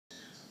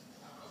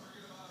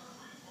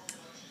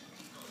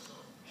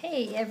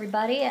Hey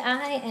everybody,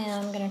 I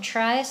am going to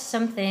try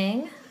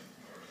something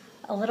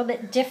a little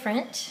bit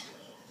different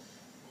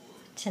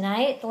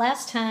tonight.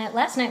 Last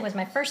night was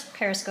my first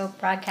Periscope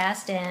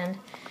broadcast and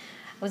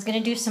I was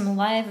going to do some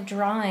live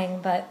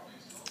drawing, but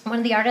one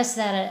of the artists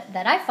that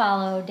I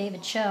follow,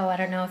 David Cho, I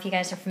don't know if you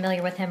guys are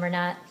familiar with him or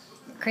not.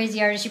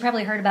 Crazy artist, you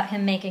probably heard about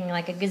him making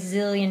like a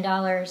gazillion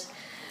dollars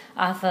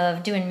off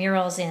of doing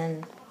murals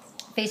in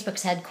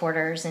Facebook's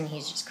headquarters, and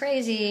he's just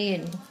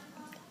crazy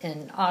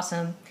and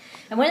awesome.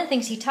 And one of the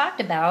things he talked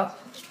about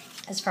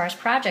as far as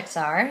projects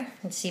are, you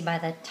can see by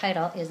the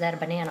title, Is That a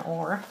Banana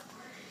Or?,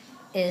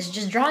 is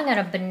just drawing out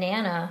a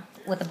banana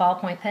with a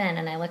ballpoint pen.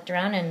 And I looked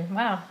around and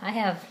wow, I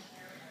have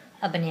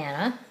a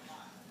banana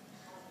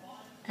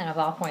and a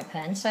ballpoint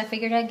pen, so I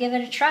figured I'd give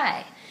it a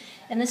try.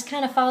 And this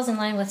kind of falls in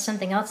line with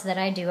something else that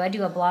I do. I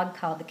do a blog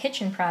called The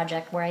Kitchen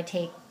Project where I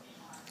take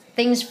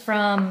things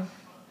from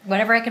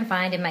whatever I can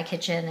find in my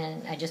kitchen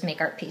and I just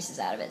make art pieces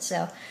out of it.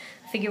 So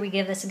I figure we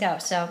give this a go.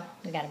 So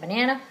we got a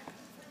banana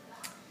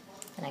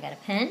and I got a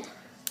pen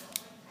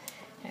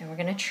and we're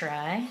going to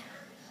try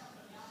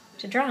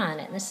to draw on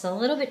it. And this is a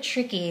little bit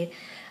tricky.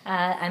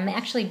 I'm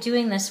actually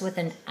doing this with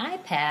an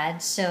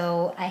iPad,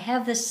 so I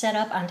have this set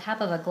up on top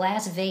of a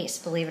glass vase,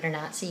 believe it or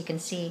not, so you can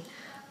see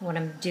what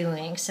I'm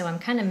doing. So I'm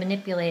kind of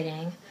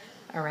manipulating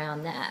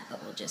around that,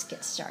 but we'll just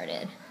get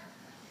started.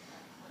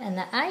 And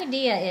the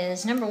idea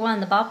is, number one,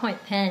 the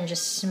ballpoint pen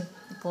just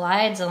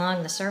glides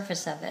along the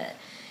surface of it.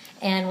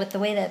 And with the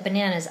way that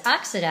banana is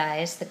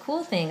oxidized, the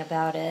cool thing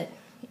about it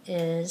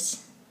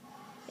is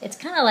it's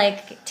kind of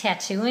like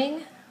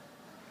tattooing,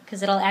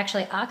 because it'll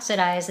actually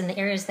oxidize, and the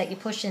areas that you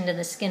push into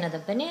the skin of the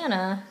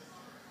banana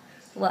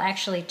will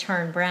actually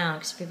turn brown.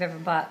 Because if you've ever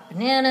bought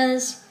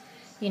bananas,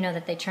 you know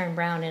that they turn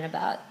brown in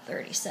about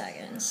 30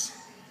 seconds.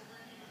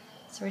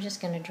 So we're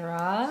just going to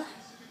draw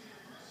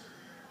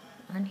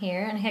on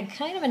here, and I had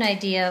kind of an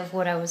idea of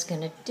what I was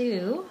going to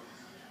do.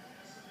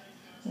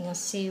 And you'll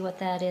see what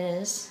that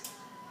is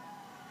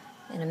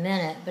in a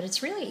minute, but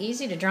it's really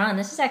easy to draw on.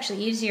 This is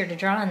actually easier to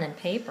draw on than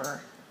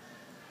paper.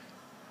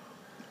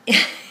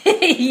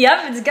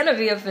 Yep, it's gonna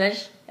be a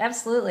fish.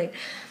 Absolutely.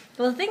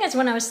 Well, the thing is,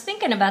 when I was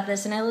thinking about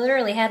this, and I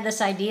literally had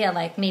this idea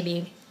like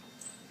maybe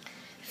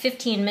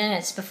 15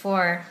 minutes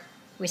before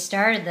we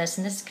started this,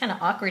 and this is kind of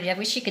awkward. I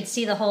wish you could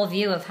see the whole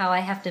view of how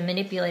I have to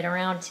manipulate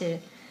around to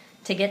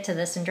get to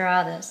this and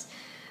draw this.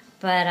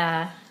 But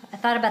I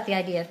thought about the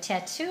idea of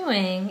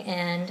tattooing,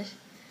 and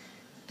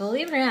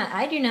believe it or not,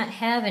 I do not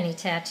have any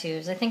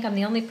tattoos. I think I'm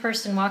the only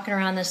person walking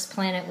around this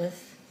planet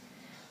with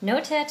no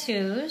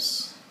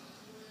tattoos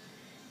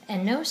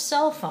and no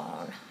cell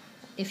phone,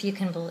 if you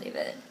can believe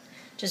it,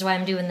 which is why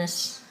I'm doing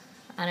this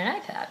on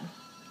an iPad.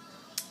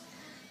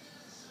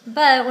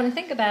 But when I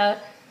think about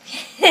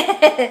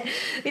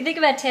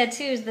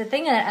tattoos, the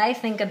thing that I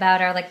think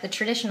about are like the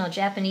traditional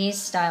Japanese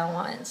style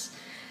ones,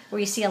 where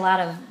you see a lot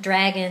of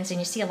dragons and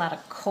you see a lot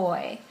of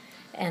koi.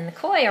 And the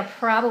koi are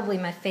probably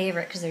my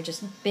favorite because they're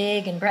just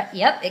big and bright.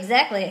 Yep,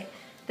 exactly.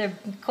 They're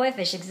koi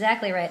fish,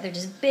 exactly right. They're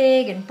just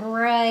big and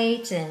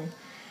bright, and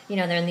you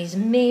know, they're in these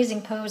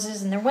amazing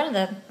poses, and they're one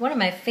of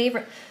my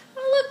favorite.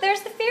 Oh, look, there's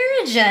the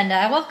Fair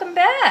Agenda. Welcome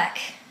back.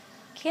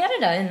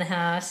 Canada in the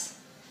house.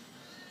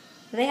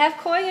 Do they have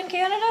koi in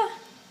Canada?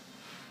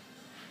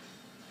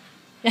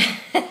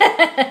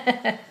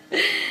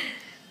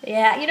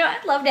 Yeah, you know,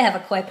 I'd love to have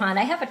a koi pond.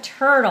 I have a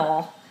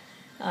turtle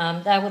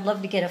that I would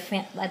love to get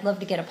I'd love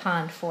to get a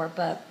pond for,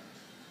 but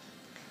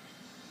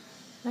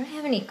I don't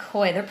have any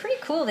koi. They're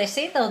pretty cool. They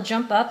say they'll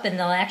jump up and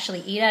they'll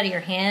actually eat out of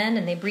your hand,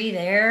 and they breathe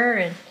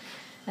air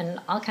and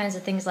all kinds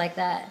of things like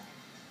that.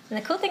 And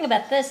the cool thing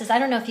about this is, I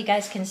don't know if you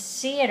guys can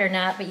see it or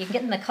not, but you can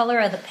get in the color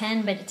of the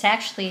pen, but it's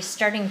actually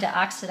starting to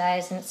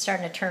oxidize and it's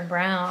starting to turn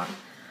brown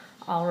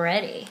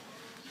already.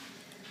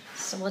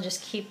 So we'll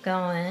just keep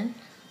going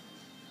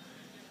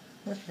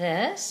with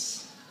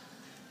this.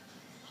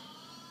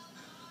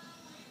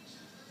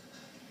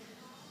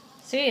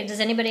 So does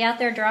anybody out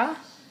there draw?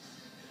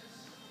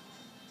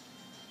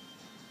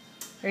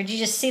 Or did you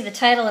just see the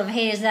title of,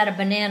 Hey, Is That a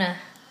Banana?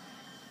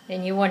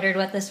 And you wondered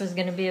what this was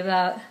going to be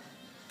about?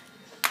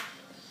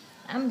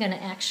 I'm going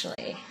to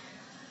actually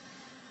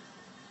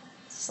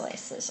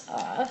slice this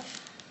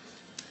off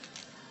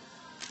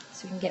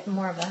so we can get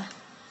more of a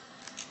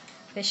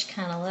fish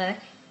kind of look.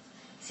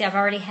 See, I've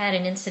already had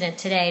an incident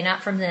today,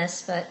 not from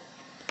this, but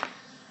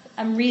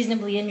I'm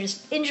reasonably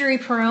injury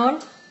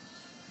prone.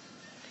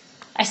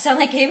 I sound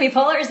like Amy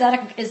Poehler. Is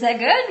that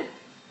good?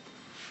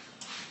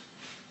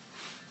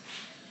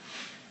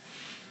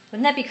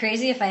 Wouldn't that be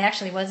crazy if I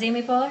actually was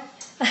Amy Poehler?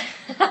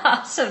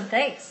 Awesome,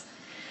 thanks.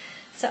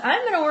 So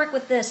I'm going to work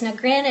with this. Now,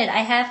 granted, I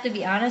have to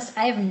be honest,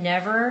 I have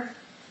never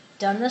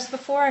done this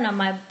before, and on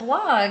my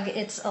blog,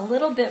 it's a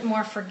little bit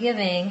more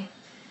forgiving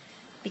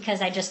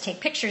because I just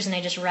take pictures and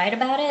I just write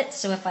about it.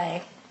 So if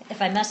I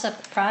mess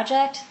up the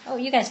project, oh,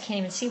 you guys can't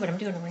even see what I'm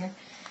doing over here.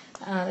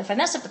 If I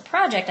mess up the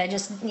project, I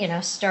just,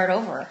 start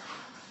over.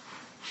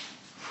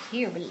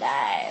 Here we're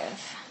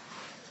live.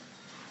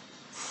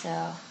 So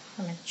what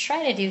I'm going to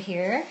try to do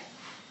here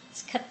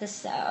is cut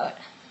this out.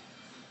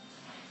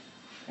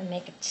 and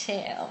make a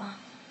tail.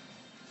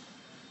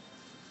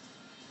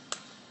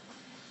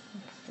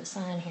 Put this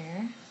on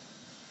here.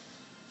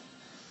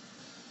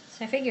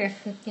 So I figure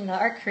if the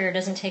art career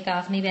doesn't take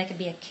off, maybe I could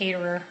be a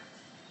caterer.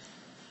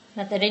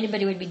 Not that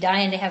anybody would be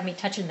dying to have me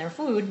touching their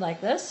food like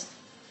this,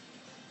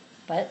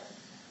 but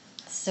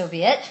so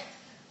be it.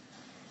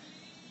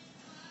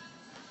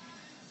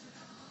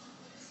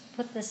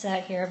 Put this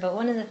out here, but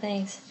one of the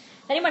things,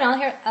 anyone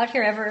out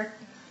here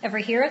ever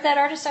hear of that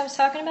artist I was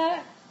talking about?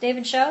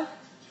 David Show?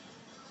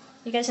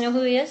 You guys know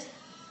who he is?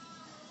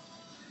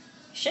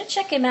 You should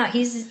check him out.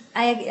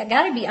 I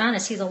gotta be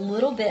honest, he's a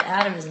little bit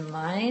out of his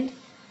mind.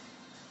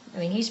 I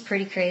mean, he's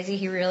pretty crazy.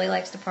 He really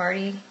likes to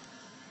party.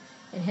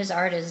 And his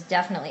art is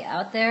definitely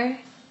out there.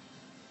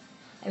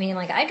 I mean,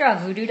 like, I draw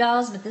voodoo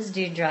dolls, but this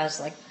dude draws,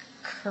 like,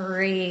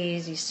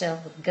 crazy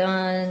stuff with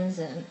guns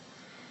and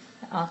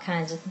all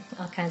kinds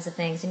of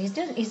things. And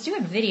he's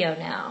doing video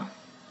now.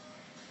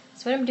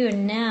 So what I'm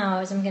doing now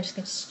is I'm just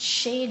going to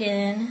shade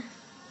in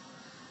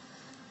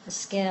the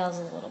scales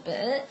a little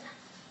bit.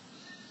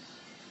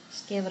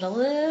 Just give it a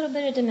little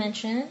bit of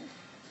dimension.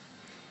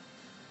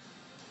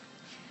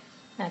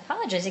 I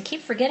apologize, I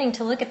keep forgetting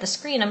to look at the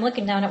screen. I'm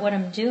looking down at what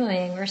I'm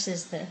doing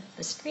versus the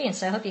screen,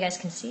 so I hope you guys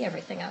can see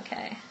everything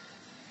okay.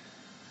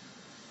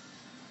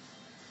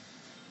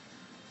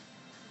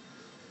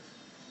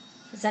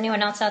 Is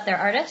anyone else out there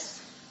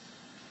artists?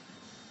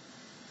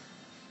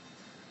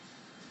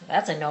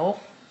 That's a no.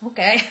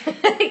 Okay.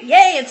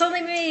 Yay, it's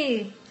only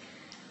me!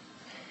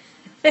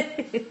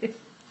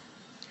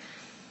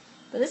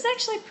 But this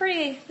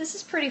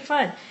is pretty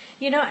fun.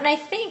 And I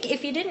think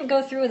if you didn't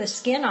go through with the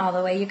skin all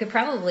the way, you could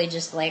probably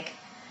just, like,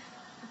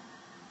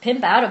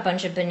 pimp out a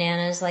bunch of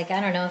bananas. Like, I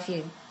don't know if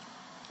you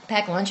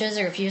pack lunches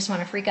or if you just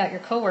want to freak out your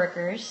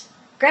coworkers.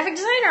 Graphic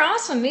designer,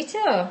 awesome, me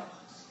too.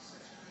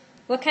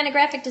 What kind of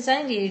graphic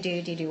design do you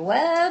do? Do you do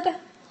web?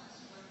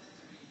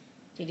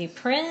 Do you do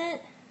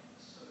print?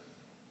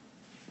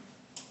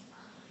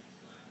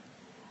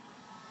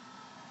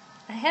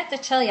 I have to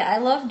tell you, I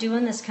love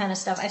doing this kind of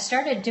stuff. I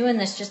started doing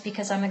this just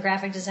because I'm a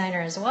graphic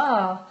designer as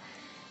well,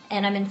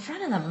 and I'm in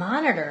front of the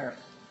monitor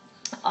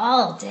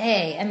all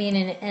day. I mean,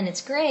 and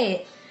it's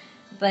great,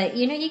 but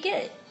you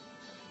get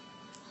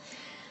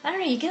a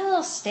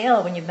little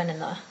stale when you've been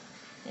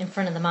in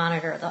front of the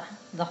monitor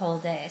the whole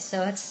day.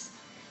 So it's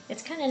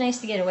kind of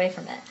nice to get away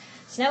from it.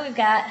 So now we've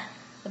got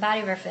the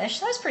body of our fish.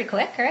 That was pretty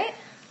quick, right?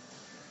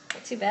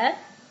 Not too bad.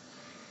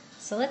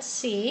 So let's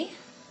see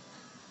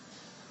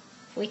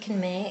if we can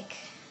make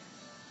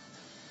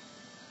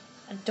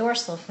a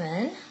dorsal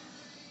fin.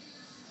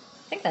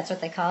 I think that's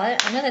what they call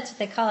it. I know that's what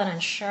they call it on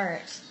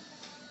sharks.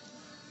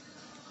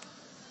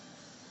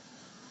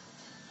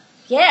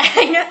 Yeah,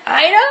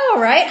 I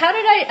know, right? How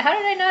did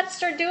I not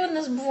start doing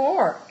this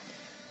before?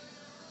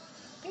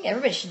 I think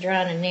everybody should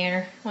draw on a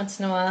nanner once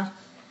in a while.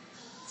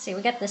 Let's see,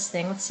 we got this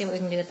thing. Let's see what we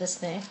can do with this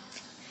thing.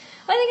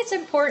 Well, I think it's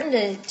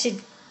important to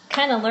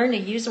kind of learn to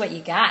use what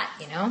you got,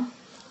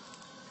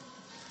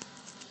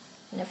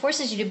 And it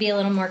forces you to be a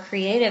little more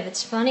creative.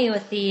 It's funny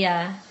with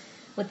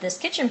this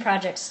kitchen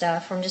project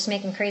stuff, where I'm just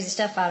making crazy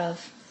stuff out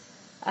of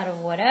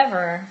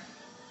whatever.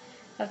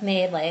 I've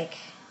made like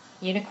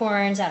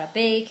unicorns out of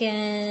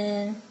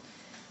bacon,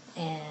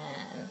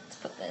 and let's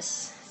put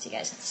this so you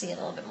guys can see it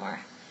a little bit more.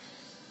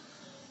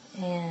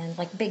 And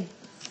like big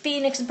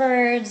phoenix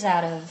birds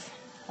out of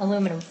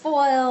aluminum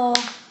foil,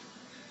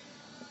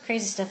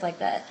 crazy stuff like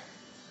that.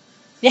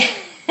 Yeah.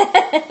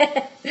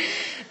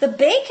 The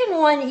bacon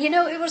one,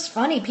 it was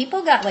funny.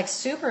 People got like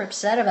super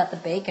upset about the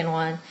bacon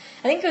one.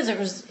 I think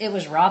because it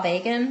was raw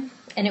bacon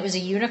and it was a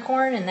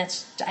unicorn, and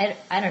that's I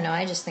don't know.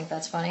 I just think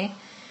that's funny,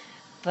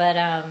 but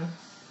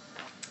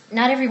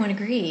not everyone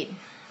agreed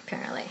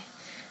apparently.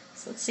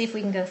 So let's see if we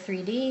can go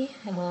 3D,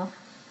 and we'll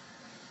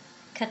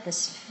cut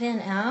this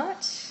fin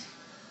out.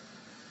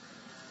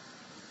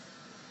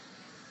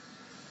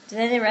 Did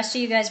any of the rest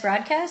of you guys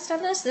broadcast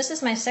on this? This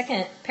is my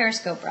second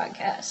Periscope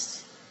broadcast.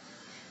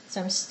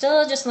 So I'm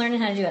still just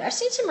learning how to do it. I've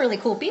seen some really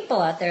cool people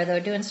out there,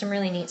 though, doing some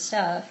really neat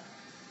stuff.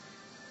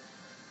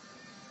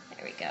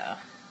 There we go.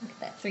 Look at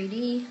that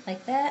 3D,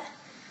 like that.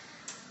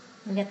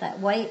 We get that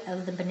white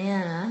of the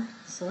banana.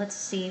 So let's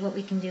see what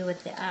we can do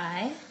with the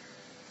eye.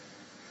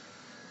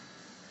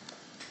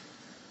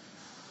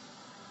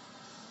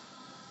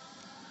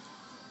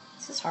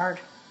 This is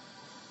hard.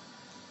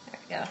 There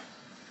we go.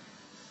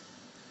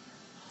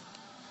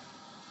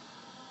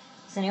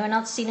 Has anyone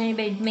else seen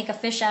anybody make a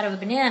fish out of a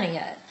banana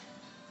yet?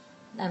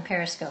 On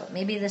Periscope.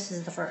 Maybe this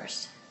is the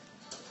first.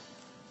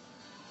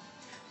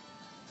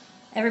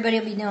 Everybody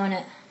will be doing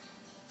it.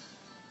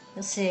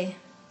 You'll see.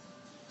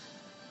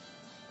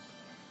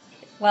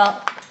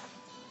 Well,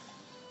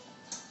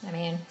 I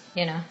mean,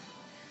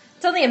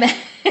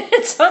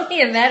 it's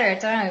only a matter of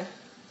time.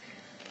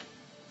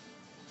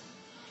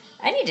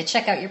 I need to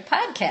check out your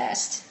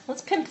podcast.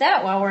 Let's pimp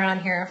that while we're on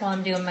here, while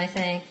I'm doing my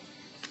thing.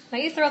 Why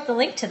don't you throw up the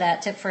link to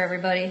that tip for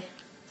everybody,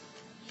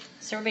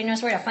 so everybody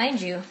knows where to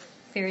find you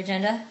for your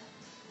agenda.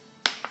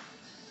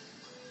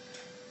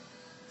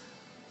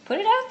 Put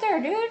it out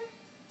there, dude.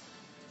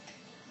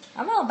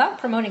 I'm all about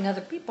promoting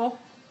other people.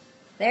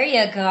 There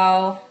you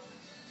go.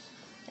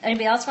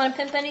 Anybody else want to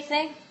pimp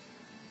anything?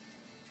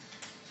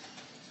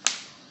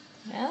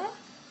 No? All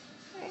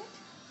right.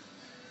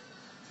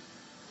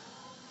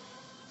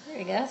 There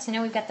we go. So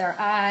now we've got our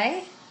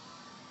eye.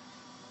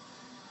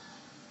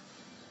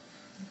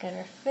 We've got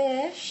our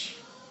fish.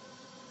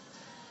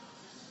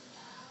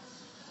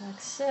 Like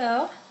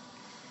so.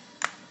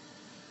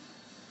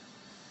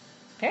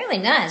 Apparently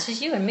not. It's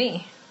just you and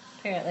me.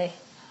 Apparently.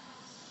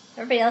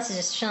 Everybody else is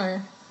just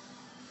chilling.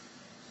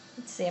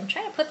 Let's see. I'm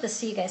trying to put this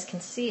so you guys can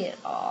see it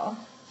all.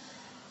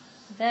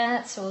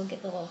 That, so we'll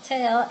get the little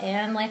tail.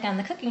 And like on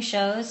the cooking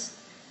shows,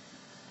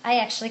 I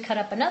actually cut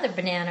up another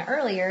banana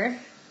earlier.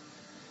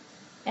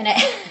 And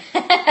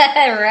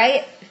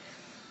right?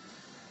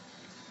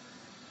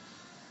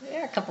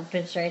 There are a couple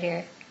bits right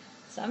here.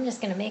 So I'm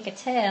just going to make a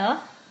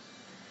tail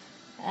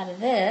out of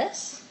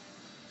this.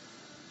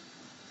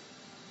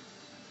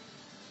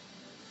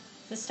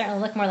 This is starting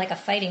to look more like a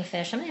fighting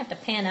fish. I'm going to have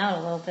to pan out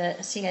a little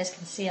bit so you guys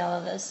can see all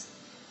of this.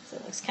 So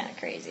it looks kind of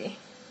crazy.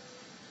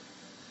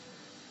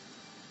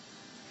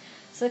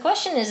 So the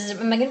question is,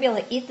 am I going to be able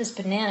to eat this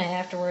banana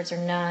afterwards or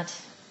not?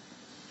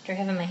 After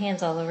having my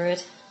hands all over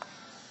it.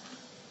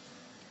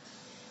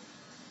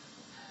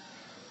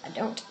 I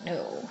don't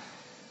know.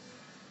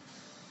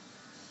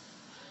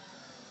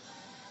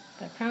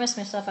 But I promised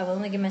myself I will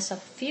only give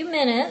myself a few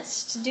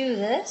minutes to do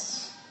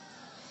this.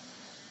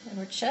 And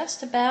we're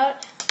just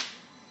about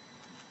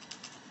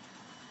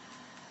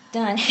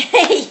done.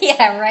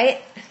 Yeah,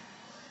 right?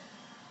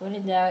 When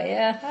in doubt,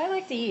 yeah. I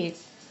like to eat.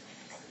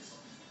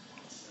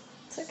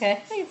 It's okay. I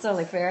think it's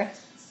only fair.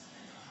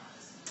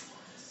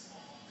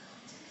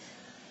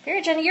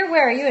 Here, Jenny, you're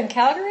where? Are you in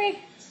Calgary?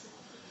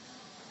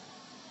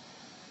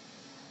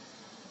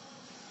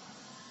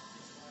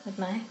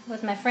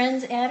 With my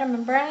friends Adam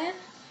and Brian?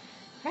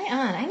 Right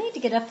on. I need to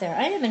get up there.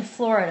 I am in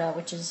Florida,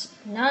 which is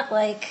not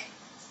like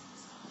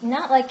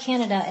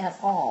Canada at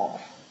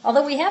all.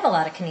 Although we have a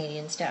lot of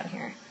Canadians down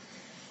here.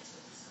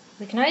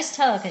 We can always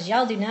tell because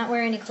y'all do not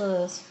wear any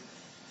clothes.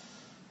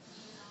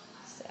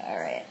 So,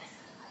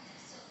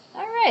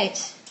 all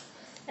right.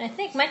 And I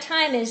think my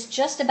time is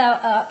just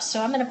about up,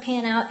 so I'm going to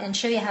pan out and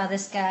show you how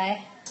this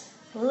guy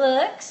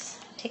looks.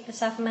 Take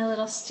this off of my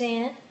little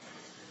stand.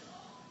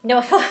 No,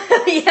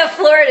 yeah,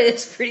 Florida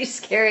is pretty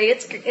scary.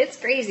 It's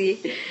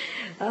crazy.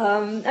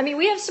 I mean,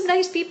 we have some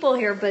nice people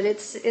here, but it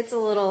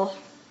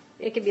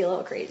can be a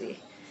little crazy.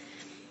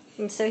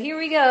 And so here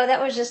we go.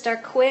 That was just our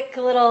quick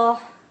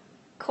little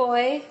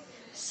koi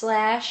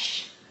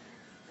slash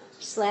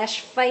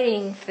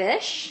fighting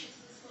fish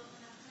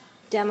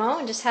demo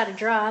and just how to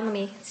draw. Let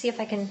me see if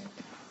I can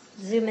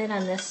zoom in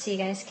on this so you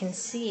guys can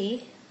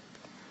see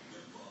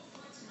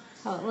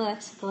how it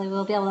looks. Hopefully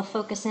we'll be able to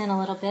focus in a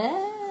little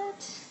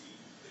bit.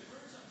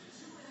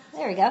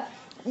 There we go.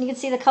 And you can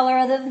see the color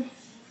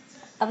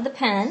of the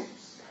pen.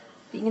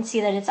 You can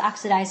see that it's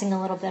oxidizing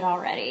a little bit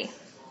already.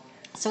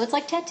 So it's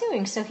like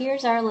tattooing. So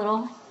here's our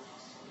little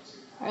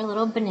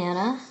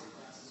banana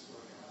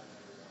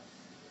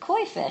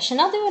koi fish. And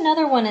I'll do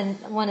another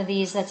one of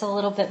these that's a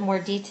little bit more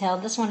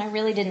detailed. This one I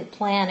really didn't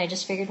plan. I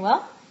just figured,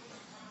 well,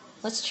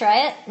 let's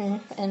try it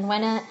and why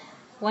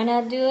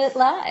not do it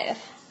live?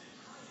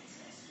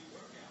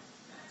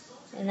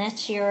 And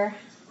that's your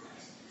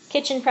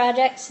kitchen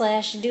project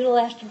 / doodle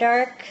after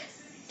dark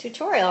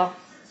tutorial.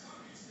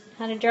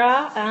 How to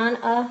draw on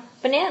a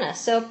banana.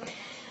 So,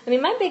 I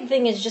mean, my big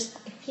thing is just,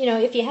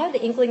 if you have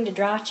the inkling to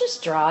draw,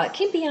 just draw. It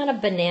can be on a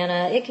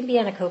banana, it can be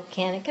on a Coke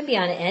can, it can be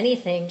on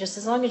anything. Just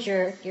as long as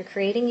you're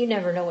creating, you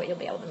never know what you'll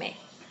be able to make.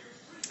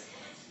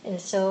 And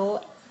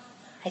so,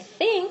 I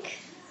think,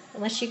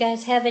 unless you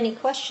guys have any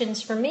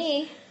questions for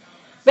me,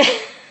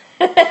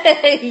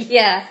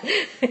 yeah.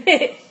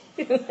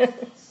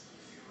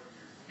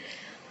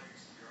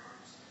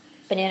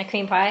 Banana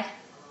cream pie?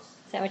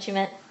 Is that what you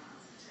meant?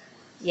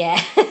 Yeah.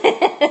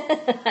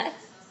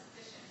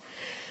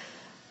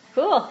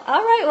 Cool. All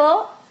right,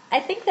 well, I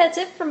think that's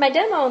it for my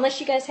demo,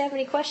 unless you guys have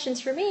any questions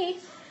for me.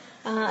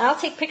 I'll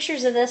take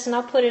pictures of this and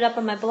I'll put it up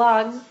on my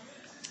blog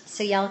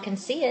so y'all can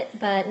see it.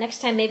 But next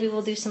time maybe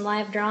we'll do some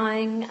live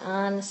drawing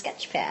on the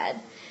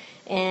Sketchpad.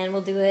 And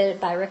we'll do it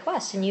by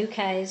request. And you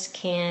guys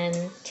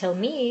can tell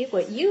me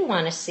what you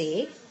want to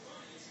see,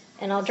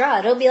 and I'll draw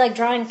it. It'll be like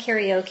drawing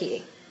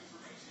karaoke.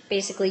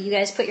 Basically, you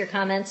guys put your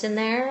comments in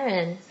there,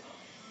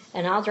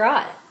 and I'll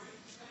draw it,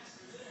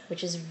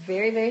 which is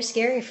very, very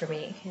scary for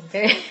me.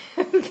 Very,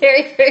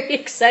 very, very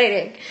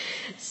exciting.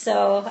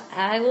 So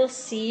I will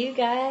see you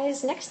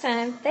guys next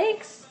time.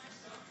 Thanks.